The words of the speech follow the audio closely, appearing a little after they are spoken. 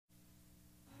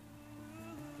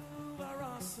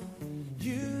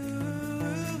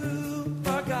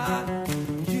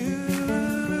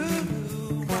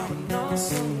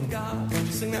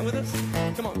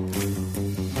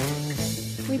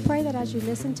pray that as you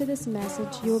listen to this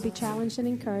message, you will be challenged and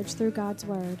encouraged through God's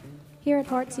Word. Here at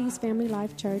Heartsease Family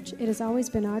Life Church, it has always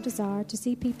been our desire to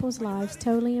see people's lives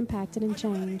totally impacted and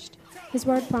changed. His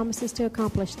Word promises to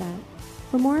accomplish that.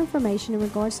 For more information in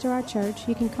regards to our church,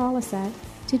 you can call us at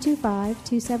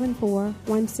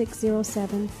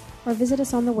 225-274-1607 or visit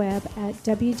us on the web at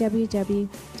www.hflc.us.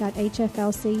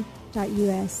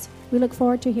 We look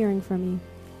forward to hearing from you.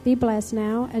 Be blessed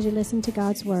now as you listen to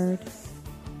God's Word.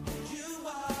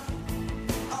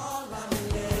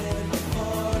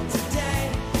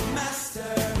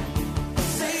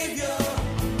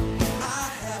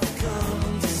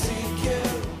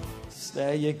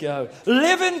 There you go.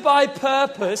 Living by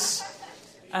purpose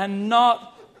and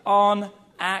not on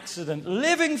accident.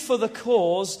 Living for the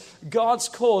cause, God's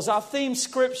cause. Our theme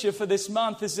scripture for this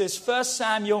month is this, 1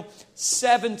 Samuel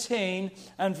 17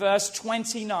 and verse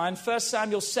 29. 1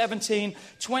 Samuel 17,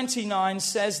 29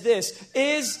 says this,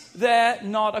 "Is there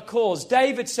not a cause?"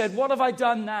 David said, "What have I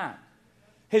done now?"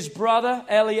 His brother,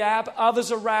 Eliab, others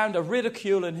around are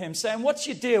ridiculing him, saying, "What's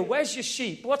your deal? Where's your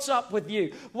sheep? What's up with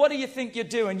you? What do you think you're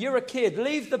doing? You're a kid.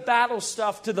 Leave the battle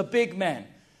stuff to the big men."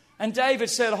 And David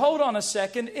said, "Hold on a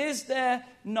second. Is there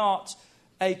not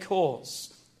a cause?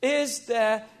 Is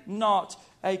there not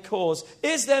a cause?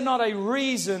 Is there not a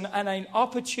reason and an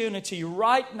opportunity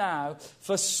right now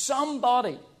for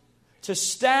somebody to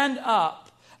stand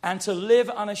up and to live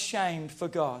unashamed for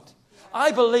God?"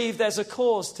 I believe there's a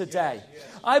cause today.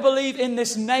 I believe in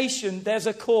this nation there's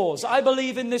a cause. I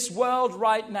believe in this world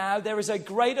right now there is a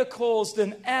greater cause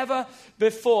than ever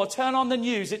before. Turn on the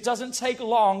news. It doesn't take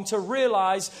long to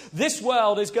realize this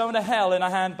world is going to hell in a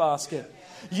handbasket.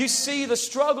 You see the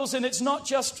struggles, and it's not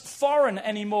just foreign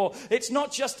anymore. It's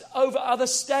not just over other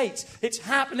states. It's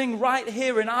happening right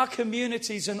here in our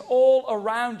communities and all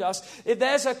around us.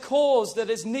 There's a cause that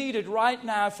is needed right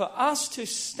now for us to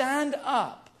stand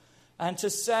up and to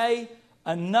say,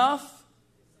 enough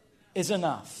is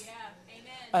enough.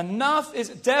 Enough is,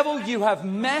 devil, you have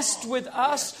messed with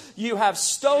us. You have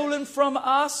stolen from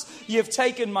us. You've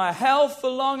taken my health for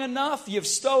long enough. You've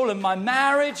stolen my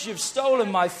marriage. You've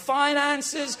stolen my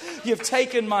finances. You've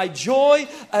taken my joy.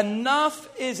 Enough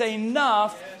is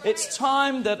enough. It's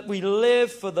time that we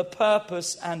live for the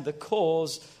purpose and the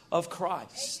cause of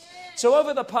Christ. So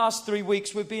over the past 3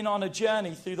 weeks, we've been on a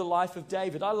journey through the life of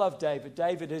David. I love David.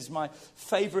 David is my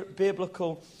favorite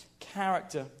biblical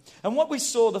character. And what we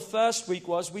saw the first week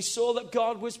was we saw that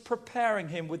God was preparing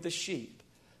him with the sheep,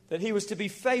 that he was to be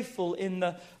faithful in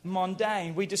the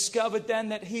mundane. We discovered then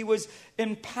that he was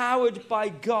empowered by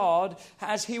God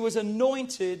as he was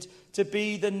anointed to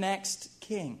be the next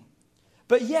king.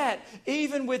 But yet,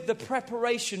 even with the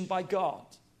preparation by God,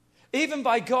 even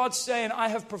by God saying, "I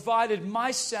have provided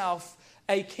myself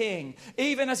a king,"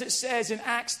 even as it says in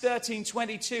Acts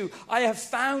 13:22, "I have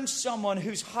found someone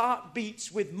whose heart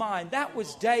beats with mine." That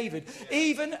was David.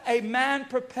 Even a man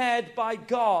prepared by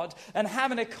God and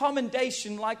having a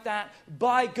commendation like that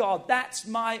by God. That's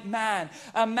my man.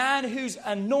 A man who's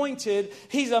anointed.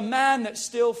 He's a man that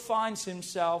still finds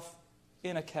himself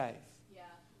in a cave.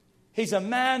 He's a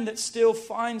man that still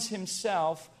finds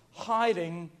himself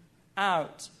hiding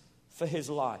out for his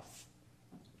life.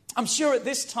 I'm sure at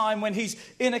this time when he's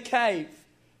in a cave,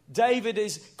 David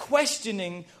is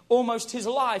questioning almost his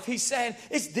life. He's saying,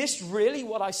 "Is this really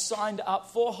what I signed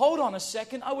up for? Hold on a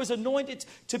second. I was anointed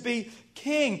to be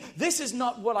king. This is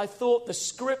not what I thought the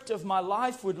script of my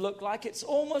life would look like." It's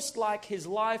almost like his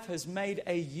life has made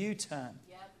a U-turn.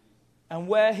 And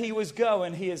where he was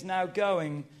going, he is now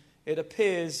going, it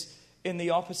appears, in the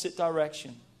opposite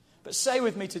direction. But say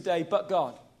with me today, but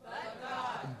God.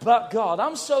 But God.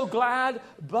 I'm so glad,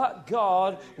 but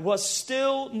God was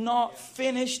still not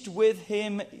finished with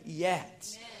him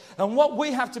yet. And what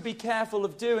we have to be careful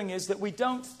of doing is that we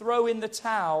don't throw in the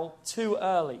towel too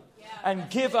early and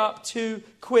give up too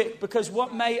quick, because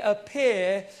what may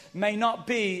appear may not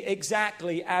be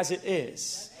exactly as it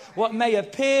is. What may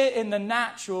appear in the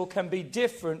natural can be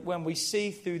different when we see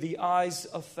through the eyes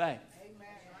of faith.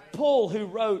 Paul, who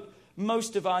wrote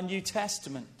most of our New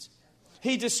Testament,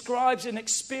 he describes an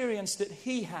experience that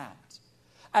he had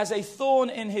as a thorn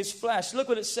in his flesh. Look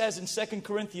what it says in 2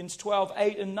 Corinthians 12,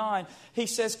 8 and 9. He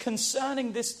says,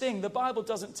 concerning this thing, the Bible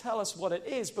doesn't tell us what it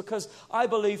is, because I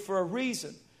believe for a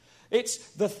reason. It's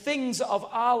the things of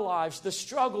our lives, the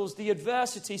struggles, the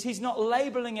adversities. He's not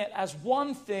labeling it as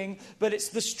one thing, but it's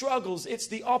the struggles, it's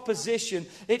the opposition,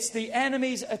 it's the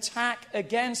enemy's attack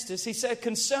against us. He said,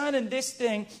 concerning this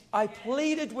thing, I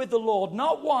pleaded with the Lord,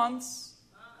 not once,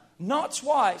 not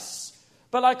twice,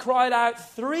 But I cried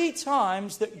out 3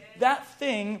 times that that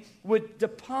thing would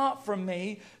depart from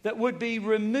me, that would be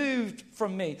removed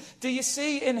from me. Do you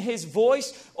see in his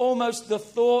voice almost the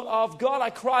thought of, God,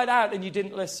 I cried out and you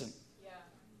didn't listen. Yeah.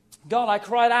 God, I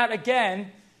cried out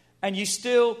again and you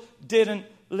still didn't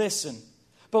listen.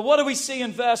 But what do we see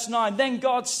in verse 9? Then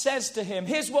God says to him,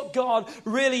 here's what God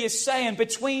really is saying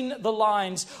between the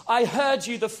lines. I heard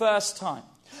you the first time.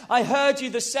 I heard you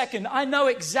the second. I know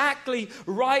exactly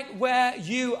right where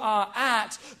you are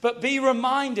at. But be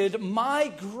reminded,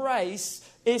 my grace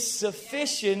is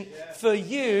sufficient for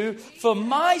you. For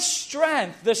my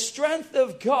strength, the strength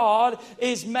of God,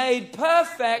 is made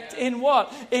perfect in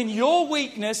what? In your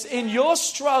weakness, in your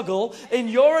struggle, in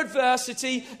your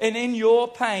adversity, and in your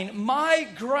pain. My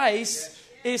grace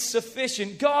is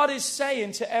sufficient. God is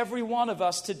saying to every one of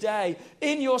us today,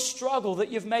 in your struggle that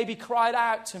you've maybe cried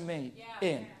out to me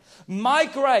in, my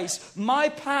grace, my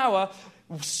power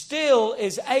still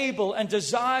is able and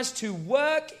desires to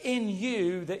work in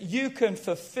you that you can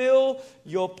fulfill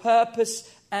your purpose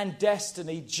and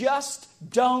destiny. Just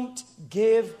don't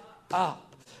give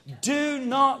up. Do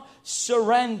not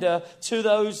surrender to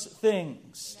those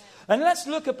things. And let's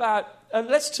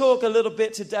talk a little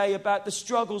bit today about the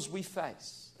struggles we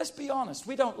face. Let's be honest,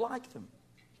 we don't like them.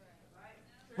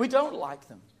 We don't like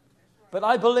them. But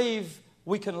I believe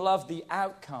we can love the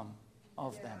outcome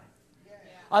of them.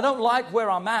 I don't like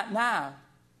where I'm at now.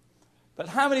 But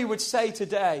how many would say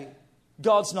today,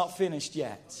 God's not finished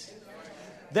yet?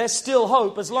 There's still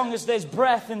hope. As long as there's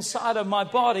breath inside of my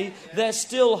body, there's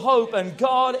still hope. And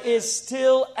God is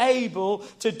still able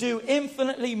to do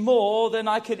infinitely more than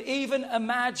I could even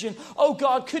imagine. Oh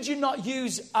God, could you not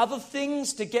use other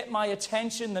things to get my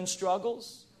attention than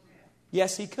struggles?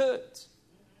 Yes, he could.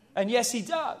 And yes, he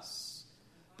does.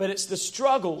 But it's the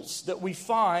struggles that we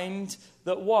find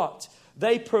that what?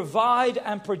 They provide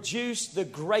and produce the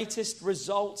greatest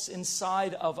results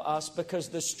inside of us, because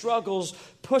the struggles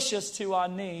push us to our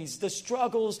knees. The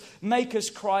struggles make us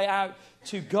cry out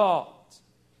to God.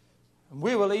 And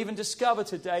we will even discover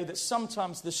today that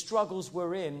sometimes the struggles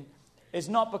we're in is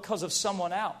not because of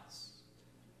someone else,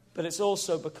 but it's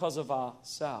also because of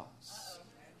ourselves,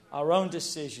 our own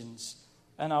decisions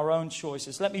and our own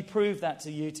choices. Let me prove that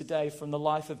to you today from the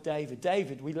life of David.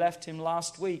 David, we left him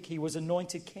last week. He was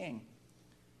anointed king.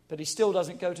 But he still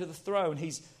doesn't go to the throne.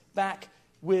 He's back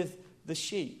with the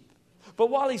sheep. But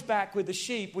while he's back with the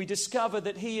sheep, we discover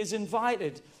that he is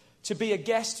invited to be a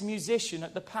guest musician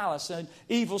at the palace. An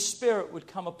evil spirit would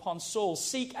come upon Saul.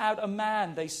 Seek out a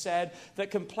man, they said, that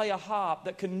can play a harp,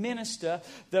 that can minister,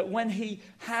 that when he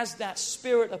has that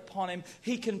spirit upon him,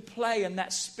 he can play and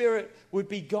that spirit would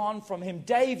be gone from him.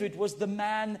 David was the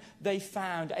man they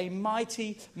found, a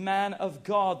mighty man of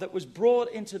God that was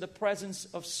brought into the presence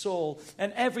of Saul.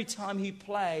 And every time he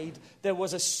played, there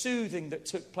was a soothing that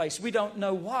took place. We don't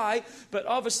know why, but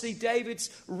obviously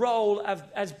David's role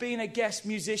as being a guest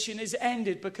musician is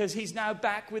ended, because he's now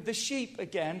back with the sheep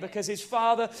again, because his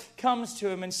father comes to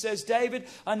him and says, David,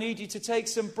 I need you to take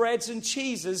some breads and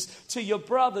cheeses to your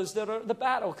brothers that are at the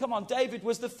battle. Come on, David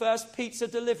was the first pizza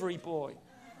delivery boy.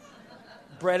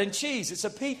 Bread and cheese, it's a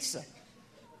pizza.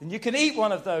 And you can eat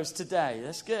one of those today.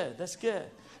 That's good, that's good.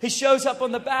 He shows up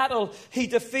on the battle. He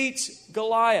defeats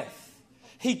Goliath.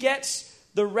 He gets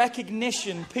the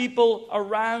recognition, people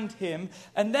around him.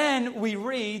 And then we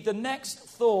read the next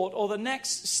thought, or the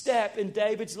next step in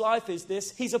David's life is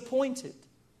this: he's appointed.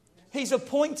 He's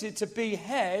appointed to be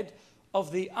head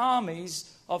of the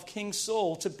armies of King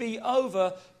Saul, to be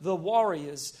over the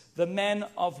warriors, the men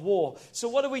of war. So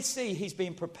what do we see? He's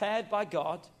been prepared by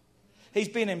God. He's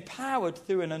been empowered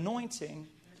through an anointing.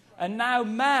 And now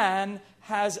man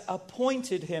has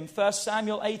appointed him. 1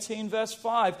 Samuel 18 verse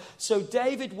 5. So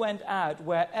David went out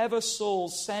wherever Saul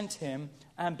sent him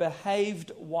and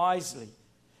behaved wisely.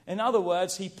 In other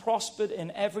words, he prospered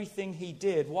in everything he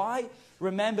did. Why?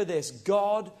 Remember this: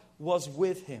 God was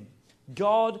with him.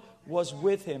 God was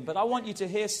with him. But I want you to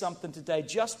hear something today.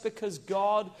 Just because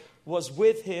God was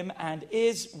with him and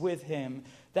is with him,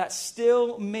 that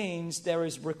still means there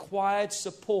is required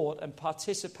support and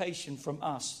participation from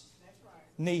us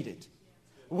needed.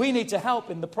 We need to help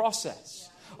in the process.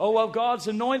 Oh, well, God's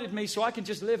anointed me so I can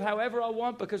just live however I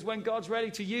want, because when God's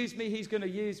ready to use me, he's going to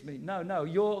use me. No,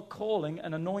 your calling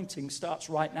and anointing starts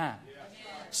right now.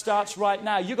 Starts right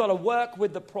now. You've got to work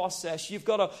with the process. You've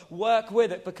got to work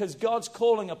with it, because God's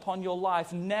calling upon your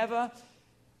life never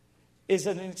is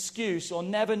an excuse, or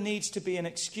never needs to be an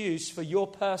excuse for your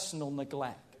personal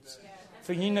neglect,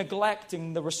 for you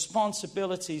neglecting the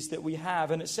responsibilities that we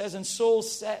have. And it says, and Saul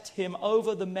set him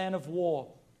over the men of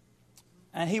war.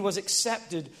 And he was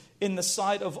accepted in the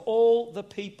sight of all the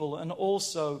people and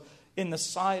also in the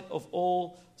sight of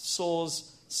all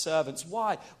Saul's servants.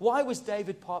 Why? Why was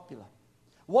David popular?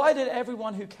 Why did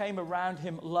everyone who came around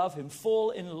him love him, fall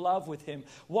in love with him?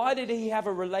 Why did he have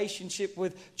a relationship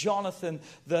with Jonathan,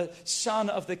 the son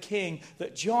of the king,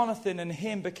 that Jonathan and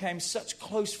him became such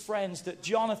close friends that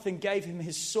Jonathan gave him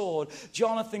his sword?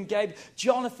 Jonathan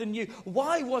knew.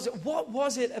 Why was it? What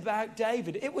was it about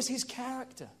David? It was his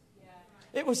character.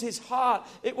 It was his heart.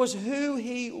 It was who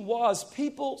he was.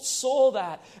 People saw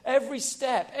that every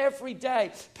step, every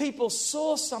day. People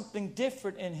saw something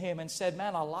different in him and said,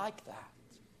 man, I like that.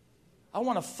 I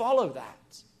want to follow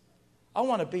that. I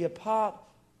want to be a part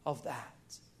of that.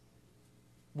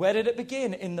 Where did it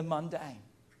begin? In the mundane,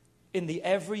 in the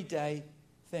everyday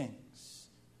things.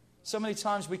 So many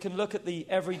times we can look at the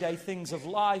everyday things of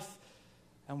life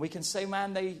and we can say,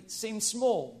 man, they seem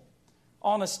small.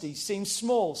 Honesty seems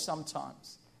small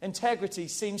sometimes. Integrity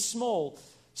seems small.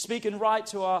 Speaking right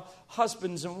to our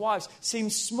husbands and wives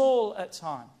seems small at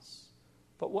times.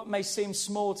 But what may seem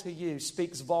small to you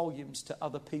speaks volumes to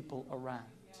other people around.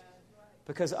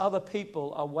 Because other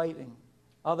people are waiting.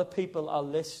 Other people are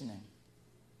listening.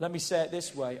 Let me say it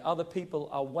this way. Other people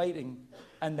are waiting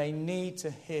and they need to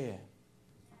hear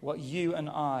what you and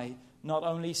I not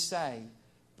only say,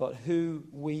 but who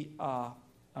we are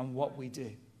and what we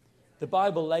do. The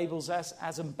Bible labels us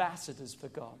as ambassadors for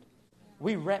God.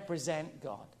 We represent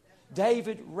God.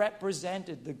 David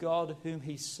represented the God whom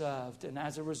he served, and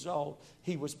as a result,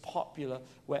 he was popular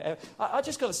wherever. I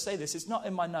just got to say this, it's not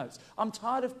in my notes. I'm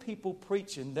tired of people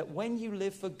preaching that when you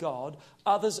live for God,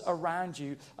 others around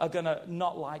you are going to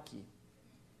not like you.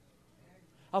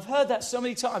 I've heard that so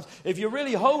many times. If you're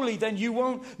really holy, then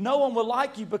no one will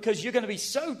like you because you're going to be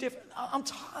so different. I'm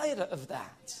tired of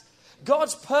that.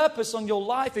 God's purpose on your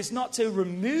life is not to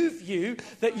remove you,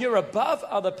 that you're above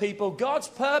other people. God's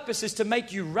purpose is to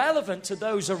make you relevant to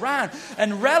those around.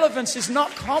 And relevance is not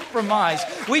compromise.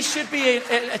 We should be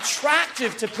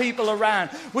attractive to people around.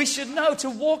 We should know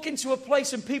to walk into a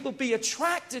place and people be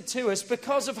attracted to us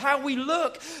because of how we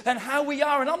look and how we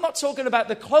are. And I'm not talking about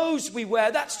the clothes we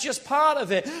wear. That's just part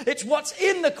of it. It's what's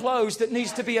in the clothes that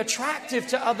needs to be attractive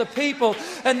to other people.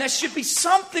 And there should be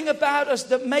something about us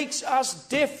that makes us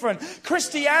different.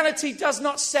 Christianity does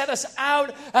not set us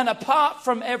out and apart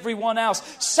from everyone else.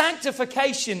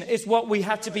 Sanctification is what we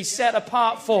have to be set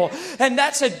apart for. And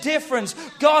that's a difference.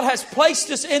 God has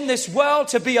placed us in this world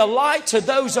to be a light to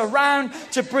those around,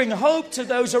 to bring hope to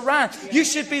those around. You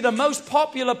should be the most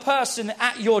popular person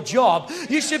at your job.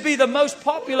 You should be the most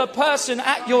popular person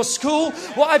at your school.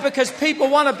 Why? Because people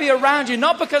want to be around you,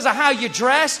 not because of how you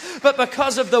dress, but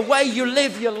because of the way you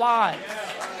live your life.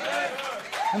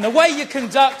 And the way you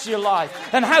conduct your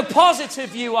life, and how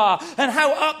positive you are, and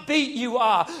how upbeat you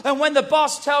are. And when the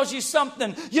boss tells you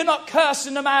something, you're not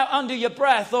cursing them out under your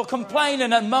breath or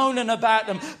complaining and moaning about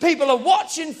them. People are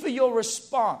watching for your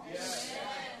response.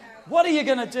 What are you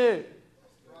going to do?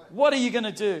 What are you going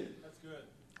to do?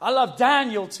 I love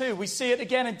Daniel too. We see it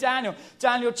again in Daniel.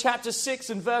 Daniel chapter 6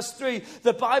 and verse 3.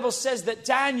 The Bible says that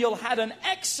Daniel had an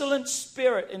excellent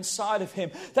spirit inside of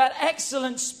him. That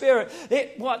excellent spirit,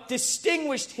 it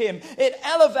distinguished him. It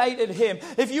elevated him.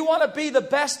 If you want to be the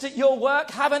best at your work,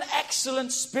 have an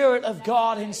excellent spirit of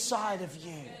God inside of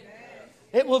you.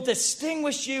 It will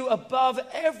distinguish you above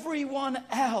everyone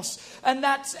else. And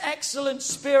that's excellent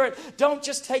spirit. Don't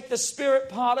just take the spirit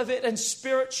part of it and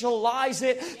spiritualize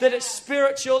it. That it's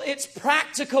spiritual. It's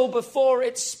practical before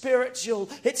it's spiritual.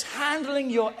 It's handling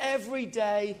your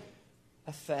everyday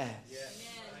affairs.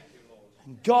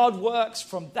 And God works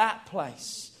from that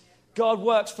place. God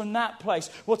works from that place.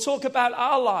 We'll talk about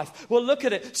our life. We'll look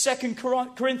at it. 2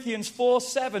 Corinthians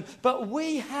 4:7. But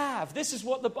we have, this is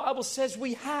what the Bible says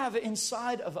we have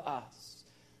inside of us.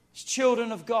 As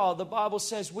children of God, the Bible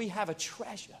says we have a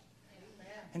treasure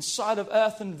inside of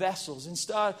earthen vessels,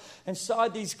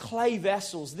 inside these clay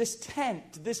vessels, this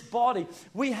tent, this body.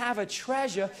 We have a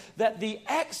treasure that the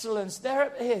excellence, there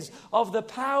it is, of the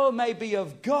power may be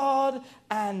of God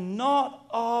and not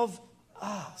of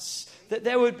us. That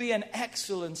there would be an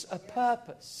excellence, a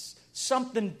purpose,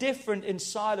 something different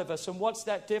inside of us. And what's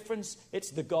that difference?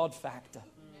 It's the God factor.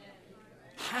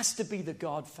 It has to be the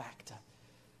God factor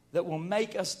that will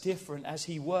make us different as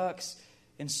he works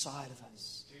inside of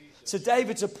us. So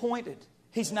David's appointed.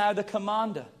 He's now the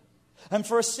commander. And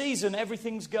for a season,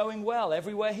 everything's going well.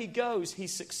 Everywhere he goes,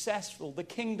 he's successful. The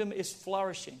kingdom is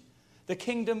flourishing. The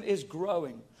kingdom is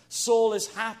growing. Saul is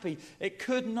happy. It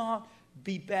could not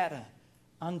be better.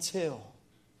 Until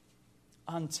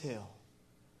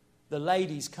the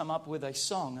ladies come up with a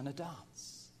song and a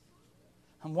dance.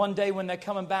 And one day when they're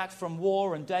coming back from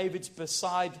war and David's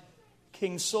beside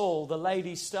King Saul, the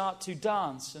ladies start to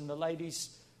dance and the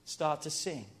ladies start to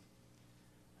sing.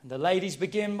 And the ladies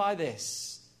begin by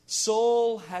this: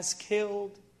 Saul has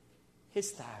killed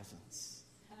his thousands.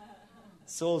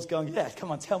 Saul's going, yeah, come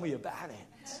on, tell me about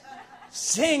it.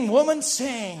 Sing, woman,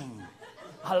 sing.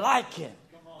 I like it.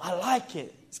 I like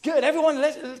it. It's good. Everyone,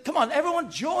 come on, everyone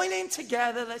join in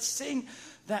together. Let's sing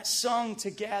that song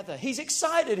together. He's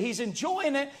excited. He's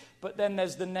enjoying it. But then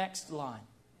there's the next line.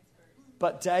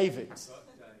 But David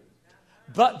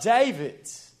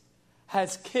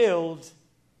has killed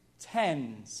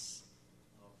tens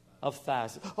of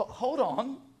thousands. Oh, hold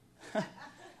on.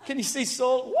 Can you see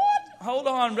Saul? What? Hold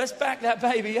on. Let's back that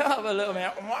baby up a little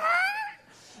bit.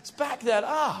 Let's back that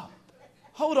up.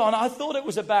 Hold on. I thought it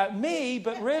was about me,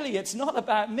 but really it's not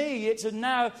about me. It's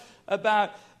now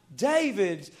about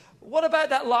David. What about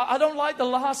that? I don't like the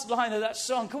last line of that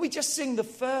song. Can we just sing the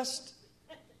first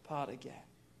part again?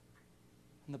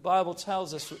 And the Bible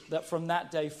tells us that from that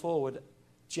day forward,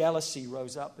 jealousy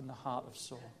rose up in the heart of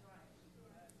Saul.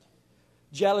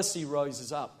 Jealousy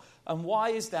rises up. And why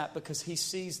is that? Because he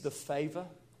sees the favor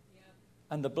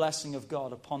and the blessing of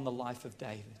God upon the life of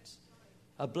David.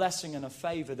 A blessing and a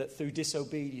favor that through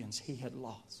disobedience he had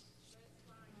lost.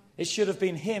 It should have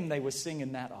been him they were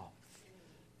singing that of.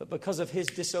 But because of his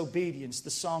disobedience, the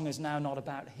song is now not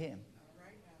about him.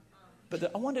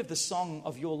 But I wonder if the song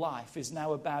of your life is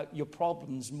now about your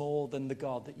problems more than the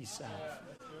God that you serve.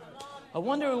 I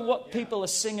wonder what people are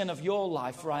singing of your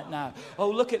life right now. Oh,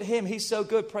 look at him. He's so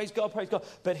good. Praise God, praise God.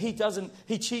 But he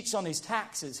cheats on his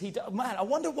taxes. Man, I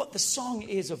wonder what the song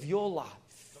is of your life.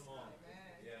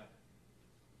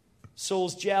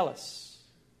 Saul's jealous.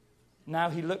 Now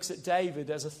he looks at David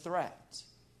as a threat.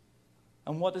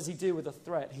 And what does he do with a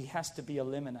threat? He has to be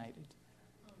eliminated.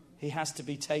 He has to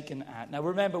be taken out. Now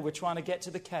remember, we're trying to get to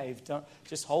the cave. Don't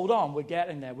just hold on. We're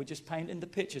getting there. We're just painting the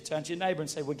picture. Turn to your neighbor and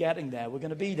say, we're getting there. We're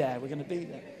going to be there. We're going to be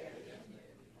there.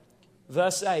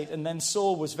 Verse 8, and then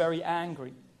Saul was very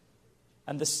angry.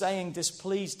 And the saying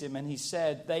displeased him. And he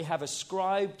said, they have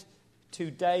ascribed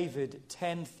to David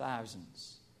 10,000.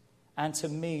 And to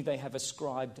me they have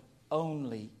ascribed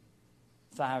only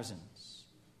thousands.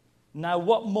 Now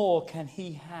what more can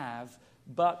he have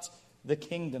but the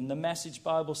kingdom? The Message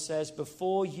Bible says,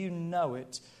 before you know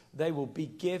it, they will be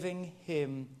giving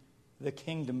him the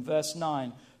kingdom. Verse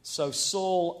 9, so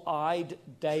Saul eyed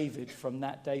David from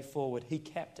that day forward. He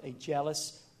kept a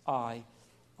jealous eye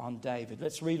on David.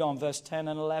 Let's read on verse 10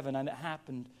 and 11. And it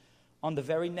happened on the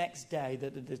very next day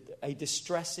that a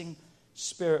distressing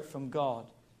spirit from God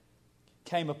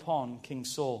came upon King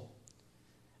Saul.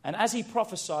 And as he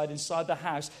prophesied inside the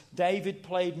house, David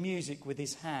played music with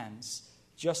his hands,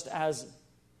 just as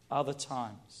other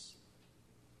times.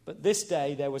 But this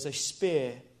day there was a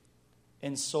spear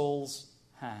in Saul's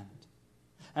hand.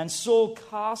 And Saul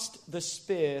cast the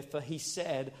spear, for he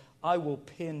said, I will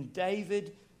pin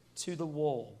David to the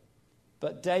wall.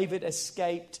 But David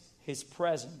escaped his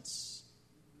presence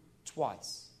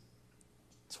twice.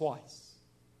 Twice.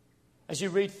 As you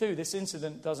read through, this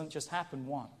incident doesn't just happen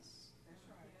once.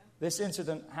 This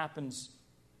incident happens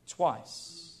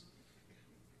twice.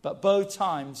 But both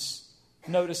times,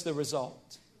 notice the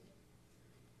result.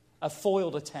 A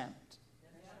foiled attempt.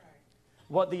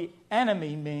 What the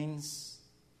enemy means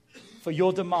for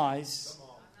your demise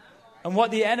and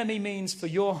what the enemy means for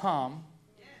your harm,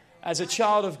 as a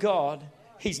child of God,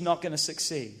 he's not going to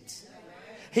succeed.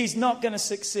 He's not going to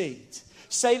succeed.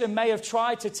 Satan may have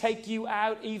tried to take you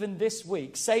out even this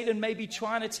week. Satan may be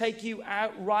trying to take you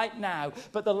out right now.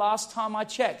 But the last time I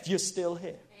checked, you're still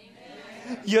here.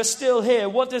 You're still here.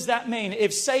 What does that mean?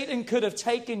 If Satan could have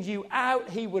taken you out,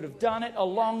 he would have done it a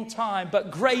long time.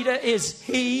 But greater is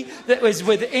he that is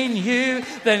within you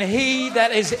than he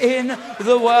that is in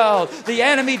the world. The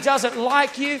enemy doesn't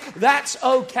like you. That's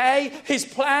okay. His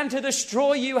plan to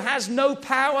destroy you has no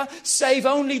power, save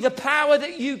only the power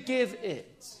that you give it.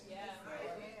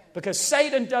 Because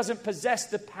Satan doesn't possess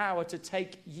the power to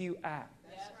take you out.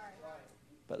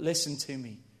 But listen to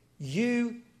me.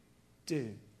 You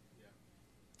do.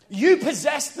 You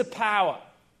possess the power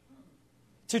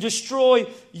to destroy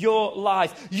your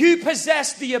life. You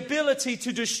possess the ability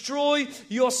to destroy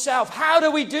yourself. How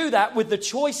do we do that? With the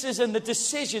choices and the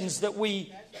decisions that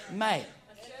we make.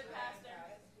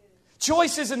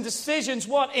 Choices and decisions,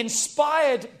 what?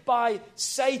 Inspired by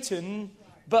Satan,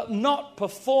 but not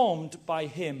performed by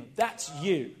him. That's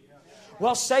you.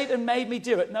 Well, Satan made me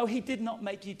do it. No, he did not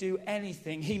make you do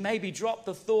anything. He maybe dropped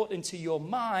the thought into your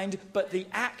mind, but the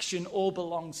action all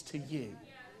belongs to you.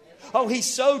 Oh, he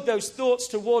sowed those thoughts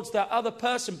towards that other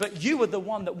person, but you were the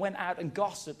one that went out and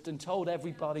gossiped and told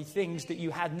everybody things that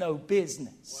you had no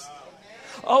business.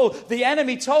 Oh, the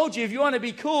enemy told you, if you want to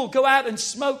be cool, go out and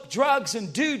smoke drugs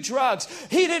and do drugs.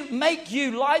 He didn't make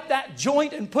you light that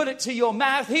joint and put it to your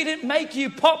mouth. He didn't make you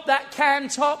pop that can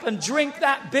top and drink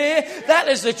that beer. That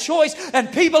is a choice.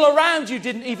 And people around you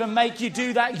didn't even make you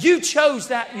do that. You chose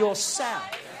that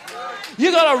yourself.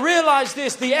 You got to realize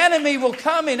this. The enemy will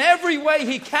come in every way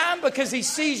he can because he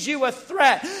sees you a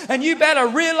threat. And you better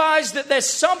realize that there's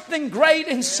something great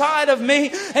inside of me.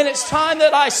 And it's time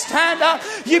that I stand up.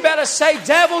 You better say,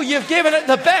 devil, you've given it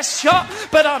the best shot,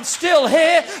 but I'm still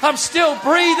here. I'm still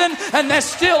breathing. And there's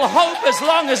still hope as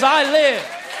long as I live.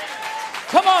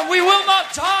 Come on, we will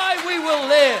not die. We will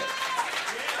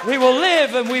live. We will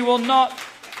live and we will not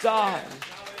die.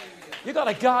 You got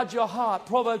to guard your heart.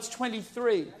 Proverbs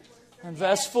 23. And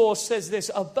verse 4 says this,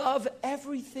 above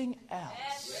everything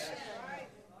else,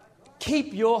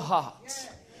 keep your heart.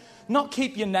 Not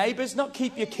keep your neighbors, not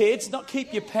keep your kids, not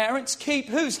keep your parents. Keep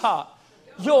whose heart?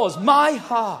 Yours, my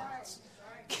heart.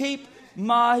 Keep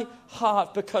my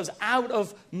heart, because out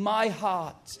of my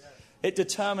heart, it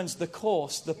determines the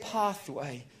course, the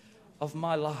pathway of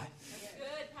my life.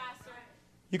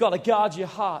 You got to guard your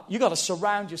heart. You got to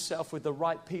surround yourself with the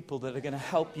right people that are going to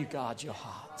help you guard your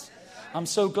heart. I'm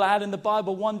so glad in the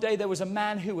Bible, one day there was a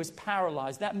man who was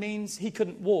paralyzed. That means he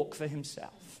couldn't walk for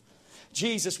himself.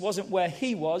 Jesus wasn't where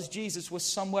he was. Jesus was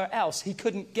somewhere else. He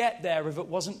couldn't get there if it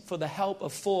wasn't for the help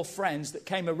of 4 friends that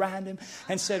came around him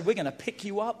and said, we're going to pick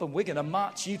you up and we're going to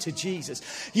march you to Jesus.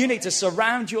 You need to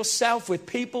surround yourself with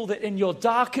people that in your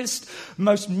darkest,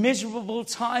 most miserable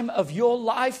time of your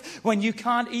life, when you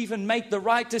can't even make the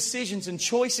right decisions and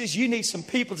choices, you need some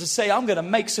people to say, I'm going to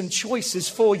make some choices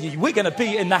for you. We're going to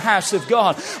be in the house of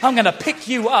God. I'm going to pick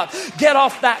you up. Get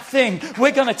off that thing.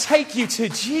 We're going to take you to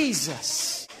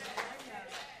Jesus.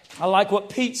 I like what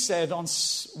Pete said on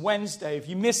Wednesday. If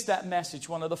you missed that message,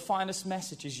 one of the finest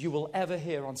messages you will ever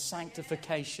hear on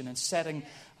sanctification and setting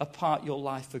apart your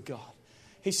life for God.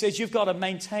 He says you've got to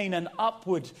maintain an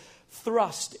upward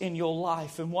thrust in your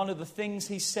life. And one of the things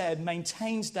he said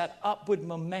maintains that upward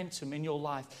momentum in your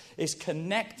life is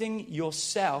connecting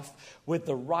yourself with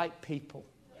the right people.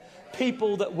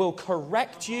 People that will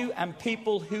correct you and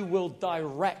people who will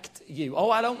direct you.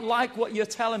 Oh, I don't like what you're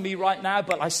telling me right now,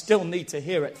 but I still need to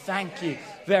hear it. Thank you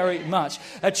very much.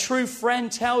 A true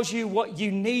friend tells you what you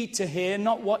need to hear,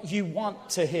 not what you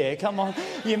want to hear. Come on.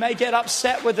 You may get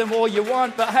upset with them all you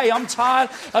want, but hey, I'm tired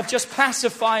of just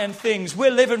pacifying things. We're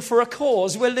living for a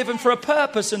cause. We're living for a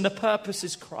purpose, and the purpose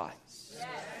is Christ.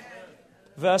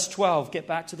 Verse 12, get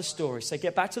back to the story. Say,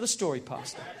 get back to the story,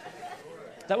 Pastor.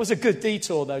 That was a good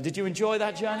detour, though. Did you enjoy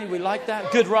that journey? We liked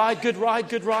that. Good ride, good ride,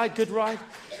 good ride, good ride.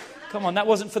 Come on, that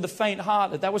wasn't for the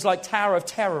faint-hearted. That was like Tower of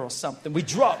Terror or something. We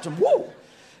dropped and whoa.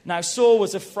 Now, Saul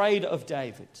was afraid of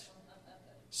David.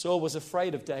 Saul was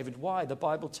afraid of David. Why? The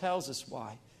Bible tells us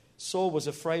why. Saul was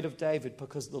afraid of David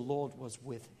because the Lord was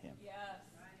with him.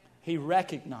 He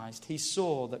recognized, he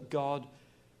saw that God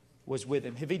was with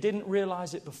him. If he didn't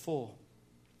realize it before,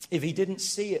 if he didn't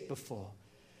see it before,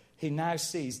 he now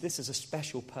sees this is a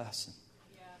special person.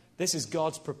 This is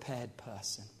God's prepared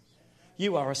person.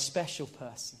 You are a special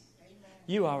person.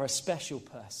 You are a special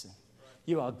person.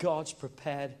 You are God's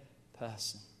prepared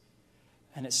person.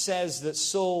 And it says that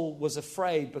Saul was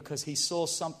afraid because he saw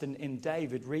something in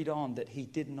David, read on, that he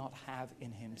did not have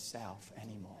in himself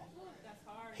anymore.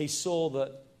 He saw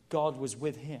that God was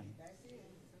with him,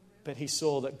 but he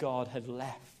saw that God had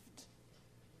left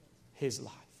his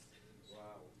life.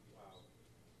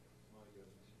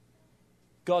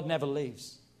 God never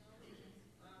leaves.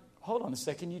 Hold on a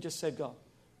second. You just said God.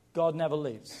 God never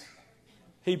leaves.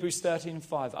 Hebrews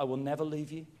 13:5. I will never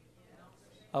leave you.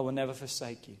 I will never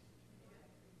forsake you.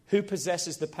 Who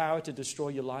possesses the power to destroy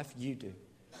your life? You do.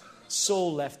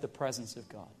 Saul left the presence of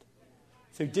God.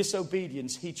 Through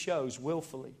disobedience, he chose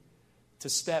willfully to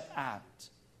step out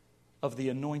of the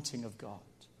anointing of God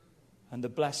and the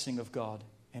blessing of God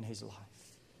in his life.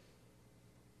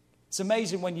 It's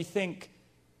amazing when you think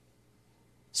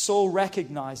Saul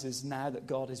recognizes now that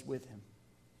God is with him.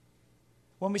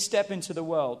 When we step into the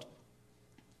world,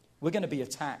 we're going to be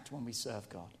attacked when we serve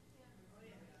God.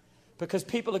 Because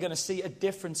people are going to see a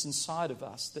difference inside of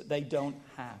us that they don't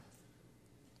have.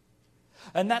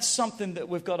 And that's something that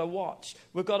we've got to watch.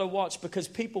 We've got to watch because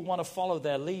people want to follow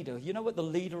their leader. You know what the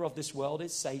leader of this world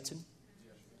is? Satan.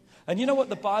 And you know what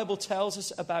the Bible tells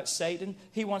us about Satan?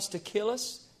 He wants to kill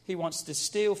us, he wants to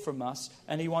steal from us,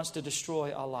 and he wants to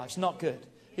destroy our lives. Not good.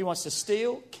 He wants to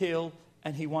steal, kill,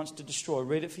 and he wants to destroy.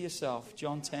 Read it for yourself.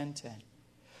 John 10:10.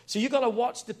 So you've got to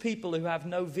watch the people who have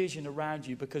no vision around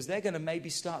you, because they're going to maybe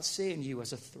start seeing you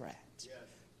as a threat.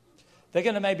 They're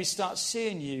going to maybe start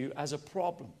seeing you as a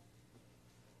problem.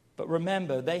 But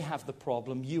remember, they have the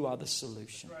problem. You are the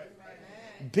solution.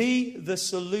 Be the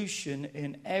solution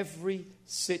in every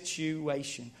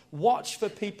situation. Watch for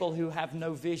people who have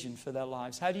no vision for their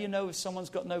lives. How do you know if someone's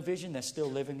got no vision? They're still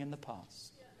living in the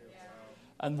past.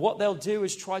 And what they'll do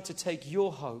is try to take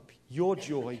your hope, your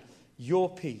joy, your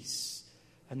peace,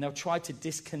 and they'll try to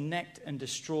disconnect and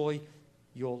destroy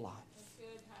your life.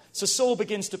 So Saul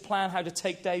begins to plan how to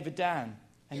take David down.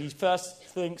 And he first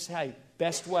thinks, hey,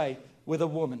 best way, with a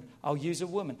woman. I'll use a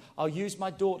woman. I'll use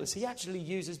my daughters. He actually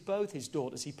uses both his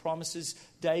daughters. He promises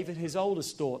David his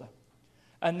oldest daughter.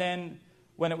 And then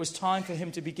when it was time for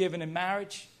him to be given in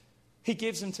marriage, he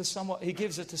gives her to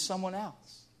someone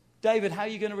else. David, how are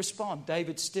you going to respond?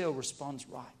 David still responds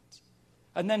right.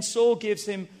 And then Saul gives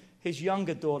him his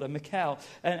younger daughter, Michal,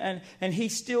 and he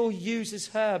still uses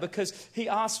her because he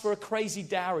asks for a crazy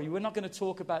dowry. We're not going to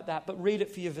talk about that, but read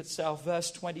it for yourself, verse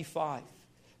 25.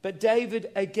 But David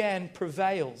again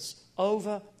prevails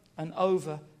over and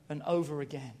over and over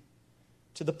again,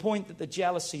 to the point that the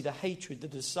jealousy, the hatred, the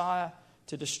desire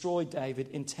to destroy David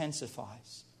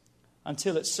intensifies,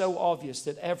 until it's so obvious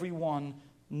that everyone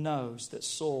knows that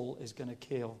Saul is going to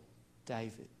kill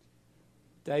David.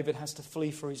 David has to flee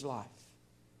for his life.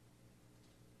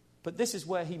 But this is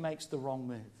where he makes the wrong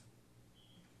move.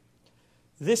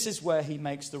 This is where he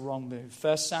makes the wrong move.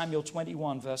 1 Samuel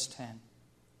 21, verse 10.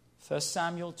 1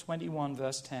 Samuel 21,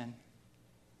 verse 10.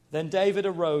 Then David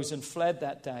arose and fled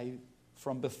that day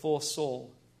from before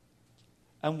Saul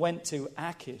and went to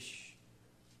Achish,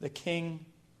 the king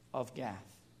of Gath.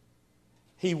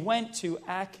 He went to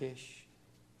Achish,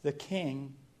 the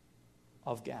king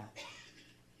of Gath.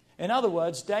 In other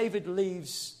words, David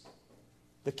leaves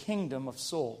the kingdom of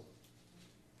Saul,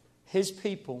 his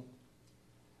people,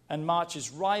 and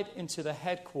marches right into the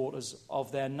headquarters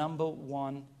of their number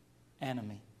one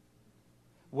enemy,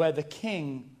 where the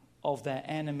king of their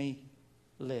enemy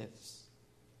lives.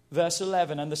 Verse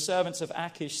 11, and the servants of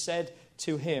Achish said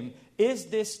to him, is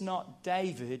this not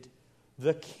David,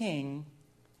 the king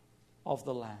of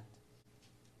the land?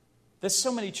 There's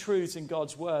so many truths in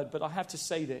God's word, but I have to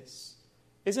say this.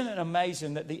 Isn't it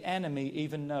amazing that the enemy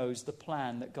even knows the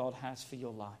plan that God has for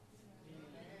your life?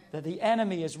 That the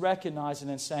enemy is recognizing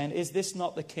and saying, is this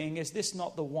not the king? Is this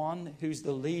not the one who's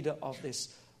the leader of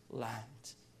this land?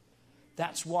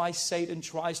 That's why Satan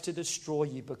tries to destroy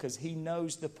you, because he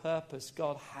knows the purpose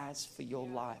God has for your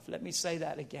life. Let me say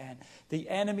that again. The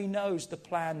enemy knows the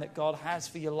plan that God has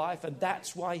for your life, and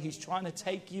that's why he's trying to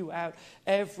take you out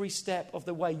every step of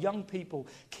the way. Young people,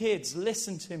 kids,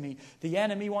 listen to me. The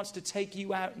enemy wants to take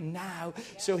you out now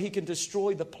so he can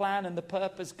destroy the plan and the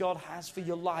purpose God has for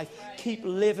your life. Keep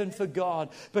living for God,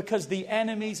 because the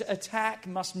enemy's attack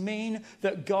must mean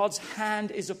that God's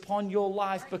hand is upon your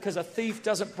life, because a thief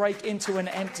doesn't break into an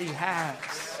empty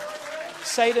house.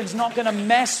 Satan's not going to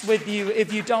mess with you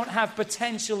if you don't have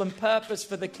potential and purpose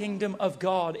for the kingdom of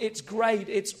God. It's great.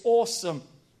 It's awesome.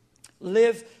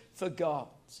 Live for God.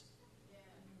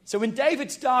 So in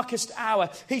David's darkest hour,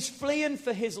 he's fleeing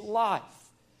for his life.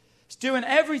 He's doing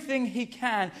everything he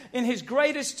can. In his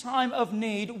greatest time of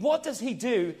need, what does he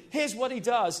do? Here's what he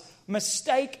does.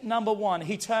 Mistake number one.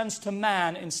 He turns to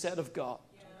man instead of God.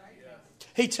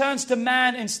 He turns to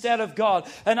man instead of God.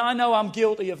 And I know I'm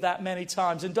guilty of that many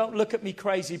times. And don't look at me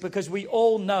crazy, because we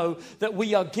all know that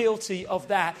we are guilty of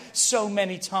that so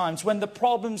many times. When the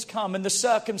problems come and the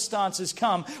circumstances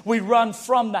come, we run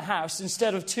from the house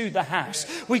instead of to the house.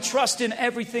 We trust in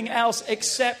everything else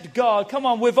except God. Come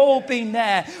on, we've all been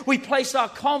there. We place our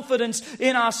confidence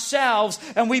in ourselves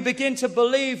and we begin to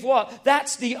believe what?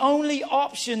 That's the only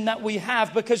option that we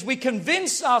have, because we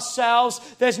convince ourselves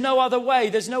there's no other way,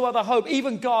 there's no other hope.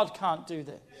 Even God can't do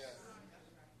this.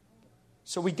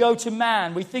 So we go to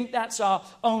man. We think that's our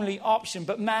only option.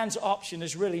 But man's option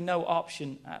is really no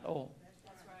option at all.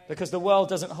 Because the world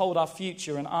doesn't hold our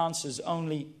future and answers.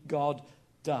 Only God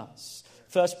does.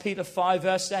 1 Peter 5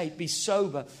 verse 8, be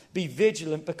sober, be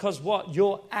vigilant, because what?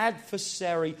 Your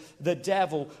adversary, the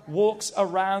devil, walks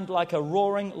around like a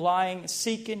roaring lion,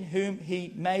 seeking whom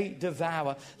he may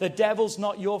devour. The devil's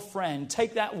not your friend.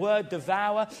 Take that word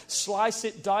devour, slice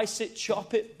it, dice it,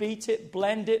 chop it, beat it,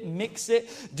 blend it, mix it,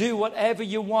 do whatever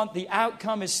you want. The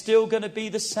outcome is still going to be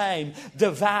the same.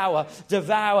 Devour,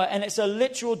 devour. And it's a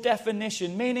literal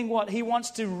definition, meaning what? He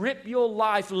wants to rip your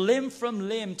life limb from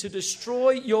limb, to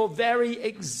destroy your very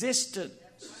existence.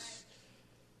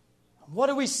 What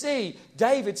do we see?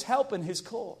 David's helping his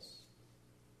cause.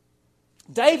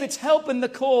 David's helping the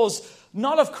cause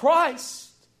not of Christ,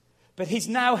 But he's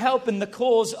now helping the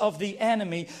cause of the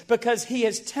enemy because he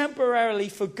has temporarily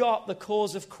forgot the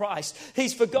cause of Christ.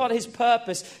 He's forgot his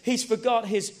purpose. He's forgot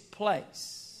his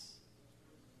place.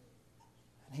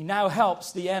 And he now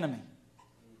helps the enemy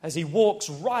as he walks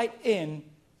right in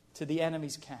to the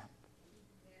enemy's camp.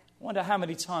 I wonder how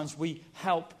many times we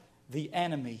help the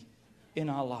enemy in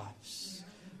our lives.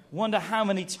 I wonder how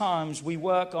many times we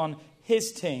work on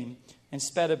his team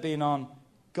instead of being on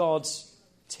God's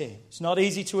team. It's not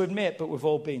easy to admit, but we've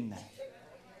all been there.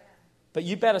 But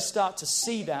you better start to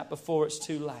see that before it's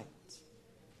too late.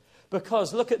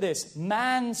 Because look at this.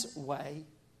 Man's way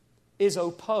is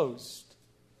opposed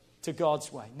to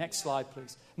God's way. Next slide,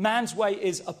 please. Man's way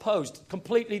is opposed,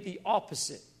 completely the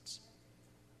opposite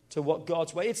to what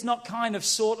God's way. It's not kind of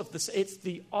sort of this, it's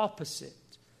the opposite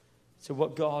to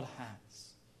what God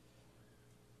has.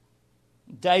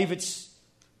 David's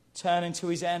turning to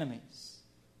his enemies,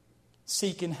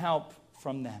 seeking help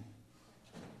from them.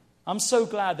 I'm so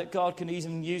glad that God can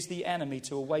even use the enemy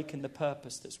to awaken the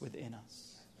purpose that's within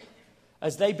us.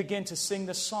 As they begin to sing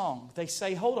the song, they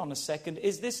say, hold on a second,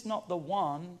 is this not the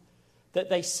one that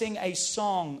they sing a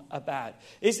song about?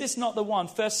 Is this not the one?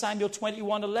 1 Samuel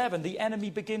 21:11, the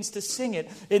enemy begins to sing it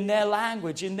in their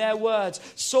language, in their words.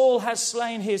 Saul has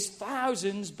slain his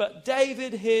thousands, but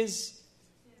David his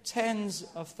tens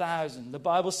of thousands. The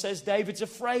Bible says David's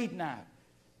afraid now.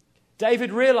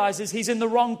 David realizes he's in the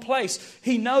wrong place.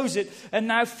 He knows it. And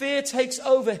now fear takes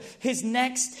over his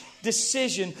next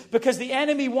decision because the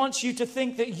enemy wants you to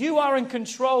think that you are in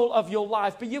control of your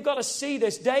life. But you've got to see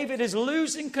this. David is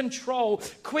losing control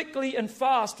quickly and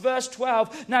fast. Verse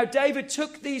 12. Now David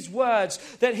took these words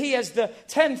that he is the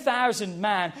 10,000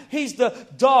 man. He's the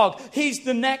dog. He's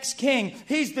the next king.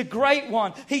 He's the great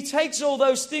one. He takes all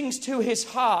those things to his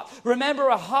heart. Remember,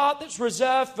 a heart that's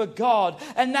reserved for God.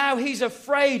 And now he's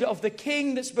afraid of the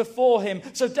king that's before him.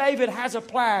 So David has a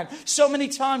plan. So many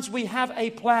times we have a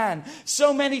plan.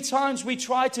 So many times we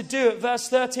try to do it. Verse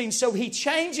 13. So he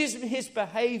changes his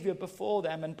behavior before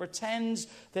them and pretends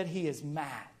that he is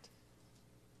mad.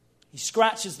 He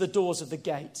scratches the doors of the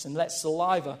gates and lets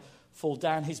saliva fall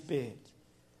down his beard.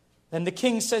 Then the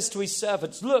king says to his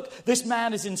servants, look, this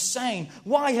man is insane.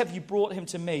 Why have you brought him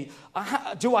to me?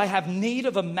 Do I have need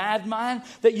of a madman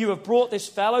that you have brought this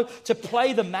fellow to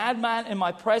play the madman in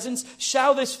my presence?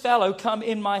 Shall this fellow come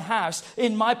in my house,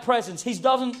 in my presence? He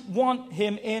doesn't want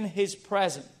him in his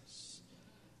presence.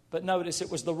 But notice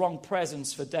it was the wrong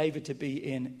presence for David to be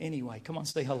in anyway. Come on,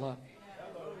 say hello.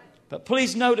 But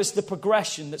please notice the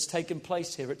progression that's taken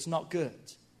place here. It's not good.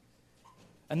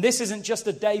 And this isn't just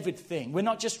a David thing. We're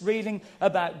not just reading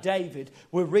about David.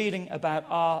 We're reading about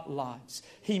our lives.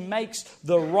 He makes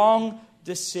the wrong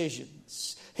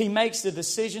decisions. He makes the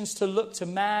decisions to look to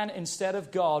man instead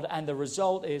of God. And the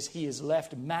result is he is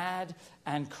left mad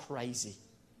and crazy.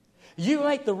 You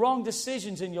make the wrong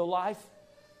decisions in your life.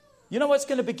 You know what's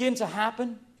going to begin to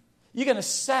happen? You're going to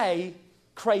say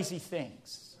crazy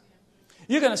things.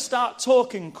 You're going to start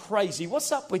talking crazy.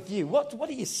 What's up with you? What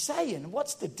are you saying?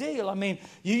 What's the deal? I mean,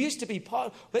 you used to be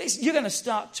part, but you're going to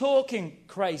start talking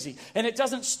crazy. And it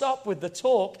doesn't stop with the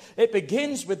talk. It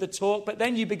begins with the talk, but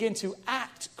then you begin to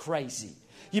act crazy.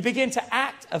 You begin to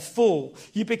act a fool.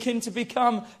 You begin to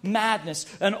become madness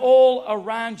and all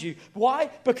around you. Why?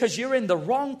 Because you're in the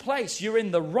wrong place. You're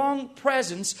in the wrong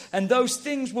presence, and those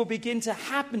things will begin to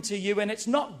happen to you, and it's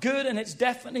not good, and it's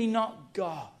definitely not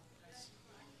God.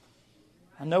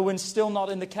 I know we're still not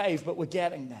in the cave, but we're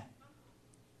getting there.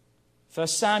 1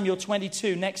 Samuel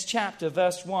 22, next chapter,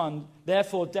 verse 1.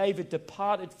 Therefore David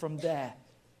departed from there,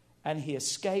 and he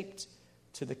escaped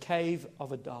to the cave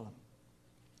of Adullam.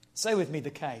 Say with me,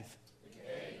 the cave. The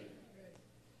cave.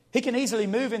 He can easily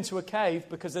move into a cave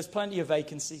because there's plenty of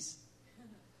vacancies.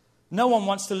 No one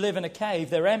wants to live in a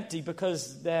cave. They're empty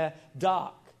because they're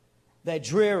dark. They're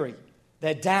dreary.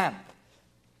 They're damp.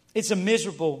 It's a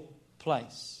miserable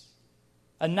place.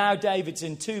 And now David's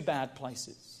in two bad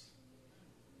places.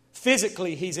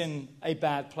 Physically, he's in a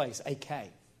bad place, a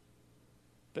cave.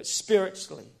 But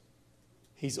spiritually,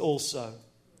 he's also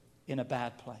in a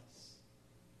bad place.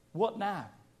 What now?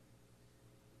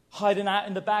 Hiding out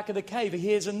in the back of the cave, he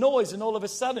hears a noise, and all of a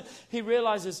sudden, he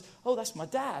realizes, oh, that's my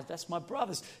dad, that's my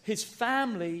brothers. His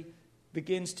family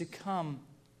begins to come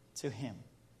to him.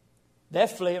 They're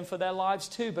fleeing for their lives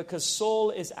too, because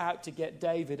Saul is out to get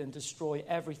David and destroy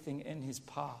everything in his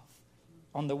path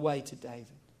on the way to David.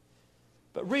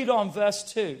 But read on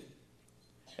verse 2.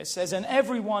 It says, and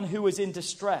everyone who was in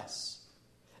distress,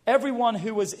 everyone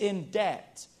who was in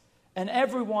debt, and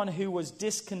everyone who was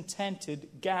discontented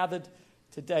gathered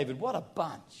to David. What a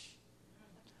bunch.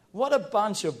 What a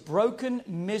bunch of broken,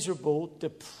 miserable,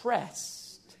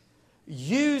 depressed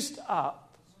used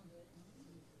up,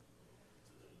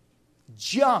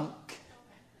 junk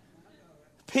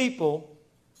people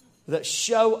that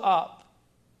show up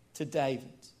to David.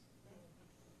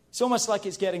 It's almost like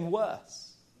it's getting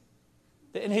worse.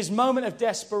 That in his moment of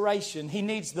desperation, he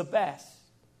needs the best.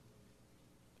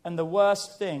 And the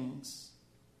worst things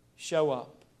show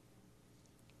up.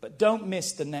 But don't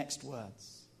miss the next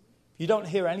words. If you don't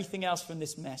hear anything else from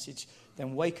this message,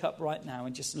 then wake up right now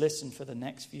and just listen for the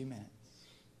next few minutes.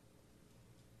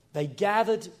 They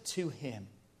gathered to him.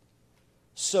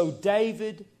 So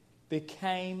David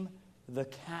became the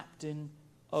captain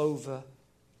over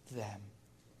them.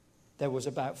 There was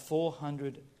about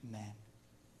 400 men.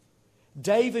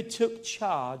 David took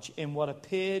charge in what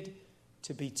appeared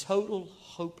to be total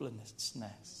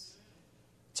hopelessness,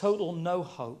 total no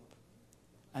hope,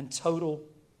 and total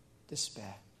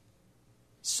despair.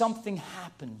 Something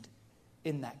happened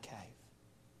in that cave.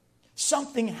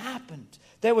 Something happened.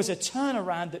 There was a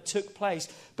turnaround that took place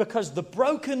because the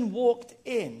broken walked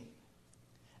in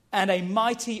and a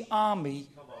mighty army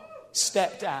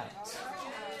stepped out.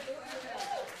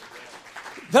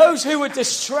 Those who were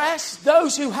distressed,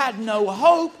 those who had no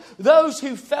hope, those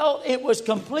who felt it was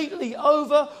completely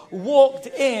over, walked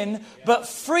in, but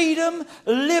freedom,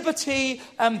 liberty,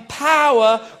 and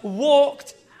power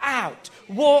walked out.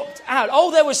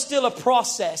 Oh, there was still a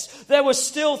process. There were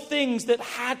still things that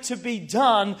had to be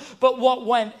done, but what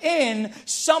went in,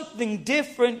 something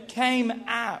different came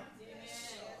out.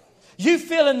 You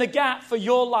fill in the gap for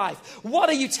your life. What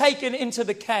are you taking into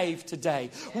the cave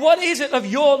today? What is it of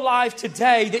your life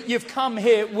today that you've come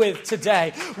here with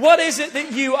today? What is it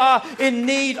that you are in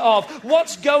need of?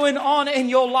 What's going on in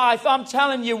your life? I'm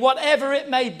telling you, whatever it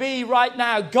may be right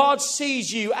now, God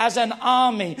sees you as an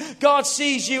army. God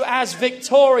sees you as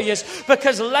victorious,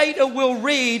 because later we'll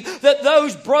read that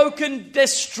those broken,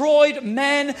 destroyed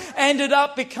men ended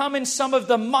up becoming some of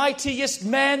the mightiest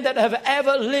men that have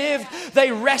ever lived.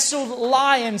 They wrestled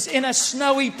lions in a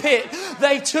snowy pit.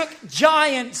 They took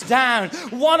giants down.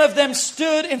 One of them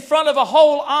stood in front of a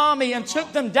whole army and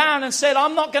took them down and said,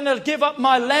 I'm not going to give up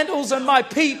my lentils and my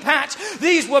pea patch.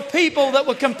 These were people that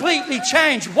were completely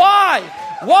changed. Why?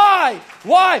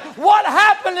 What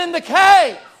happened in the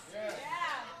cave?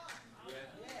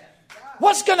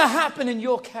 What's going to happen in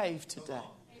your cave today?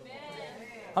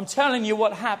 I'm telling you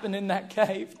what happened in that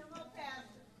cave.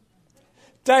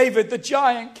 David, the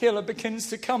giant killer,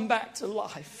 begins to come back to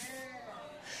life.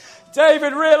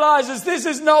 David realizes this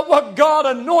is not what God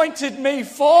anointed me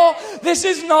for. This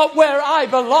is not where I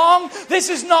belong. This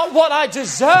is not what I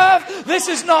deserve. This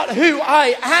is not who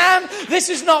I am. This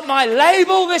is not my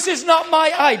label. This is not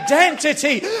my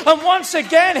identity. And once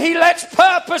again, he lets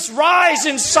purpose rise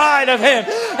inside of him.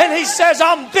 And he says,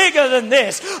 I'm bigger than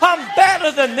this. I'm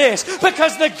better than this,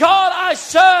 because the God I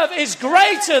serve is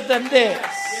greater than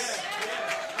this.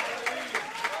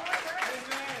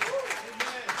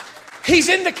 He's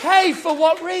in the cave for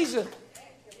what reason?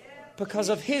 Because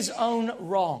of his own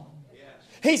wrong.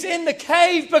 He's in the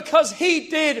cave because he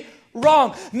did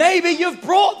wrong. Maybe you've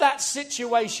brought that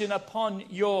situation upon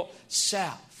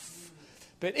yourself.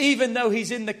 But even though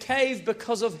he's in the cave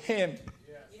because of him,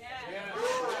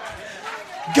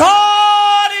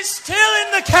 God is still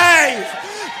in the cave.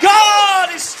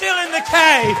 God is still in the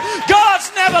cave.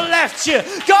 God's never left you.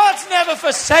 God's never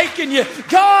forsaken you.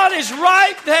 God is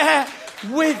right there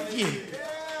with you.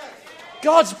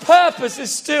 God's purpose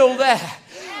is still there.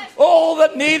 All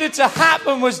that needed to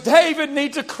happen was David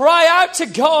need to cry out to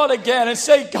God again and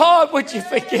say, God, would you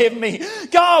forgive me?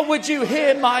 God, would you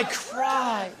hear my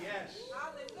cry?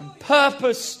 And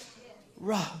purpose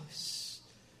rose.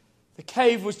 The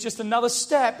cave was just another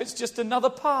step. It's just another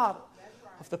part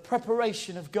of the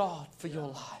preparation of God for your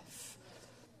life.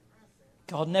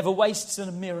 God never wastes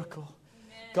a miracle.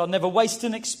 God never wastes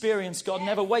an experience. God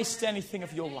never wastes anything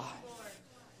of your life.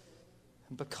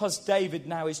 And because David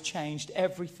now is changed,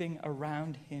 everything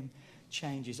around him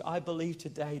changes. I believe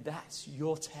today that's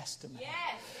your testimony.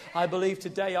 I believe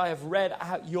today I have read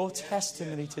out your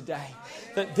testimony today,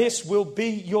 that this will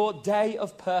be your day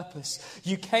of purpose.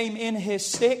 You came in here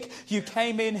sick. You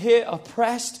came in here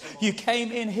oppressed. You came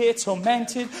in here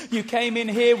tormented. You came in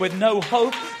here with no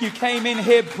hope. You came in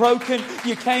here broken.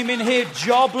 You came in here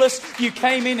jobless. You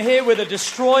came in here with a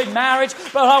destroyed marriage.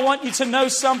 But I want you to know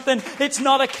something. It's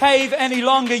not a cave any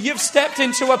longer. You've stepped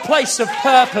into a place of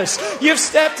purpose. You've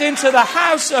stepped into the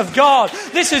house of God.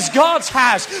 This is God's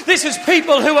house. This is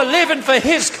people who are living for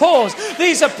his cause.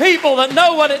 These are people that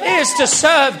know what it is to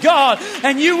serve God.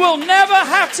 And you will never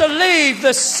have to leave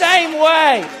the same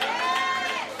way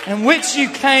in which you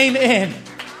came in.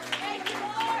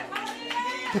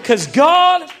 Because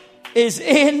God is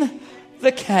in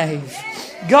the cave.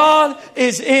 God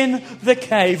is in the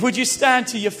cave. Would you stand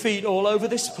to your feet all over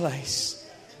this place?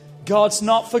 God's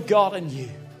not forgotten you.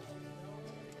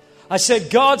 I said,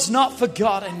 God's not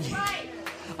forgotten you.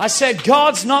 I said,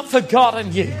 God's not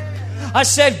forgotten you. I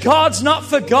said, God's not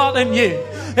forgotten you.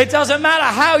 It doesn't matter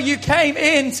how you came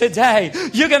in today.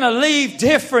 You're going to leave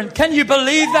different. Can you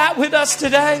believe that with us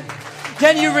today?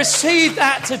 Can you receive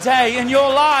that today in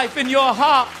your life, in your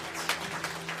heart?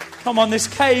 Come on, this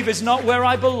cave is not where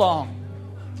I belong.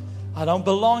 I don't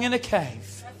belong in a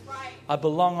cave. I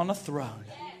belong on a throne.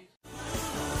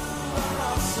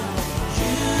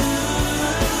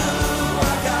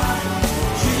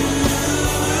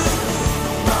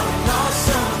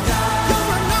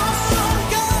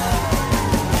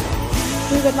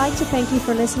 We would like to thank you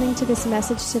for listening to this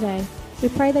message today. We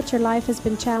pray that your life has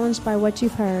been challenged by what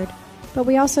you've heard, but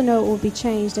we also know it will be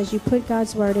changed as you put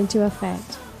God's Word into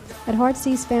effect. At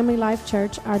Heartsease Family Life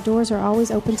Church, our doors are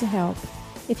always open to help.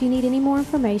 If you need any more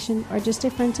information or just a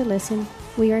friend to listen,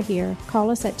 we are here. Call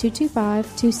us at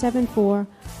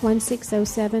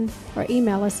 225-274-1607 or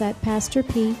email us at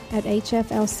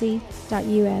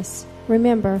pastorp@hflc.us.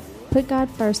 Remember, put God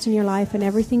first in your life and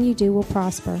everything you do will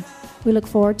prosper. We look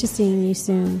forward to seeing you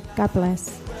soon. God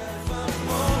bless.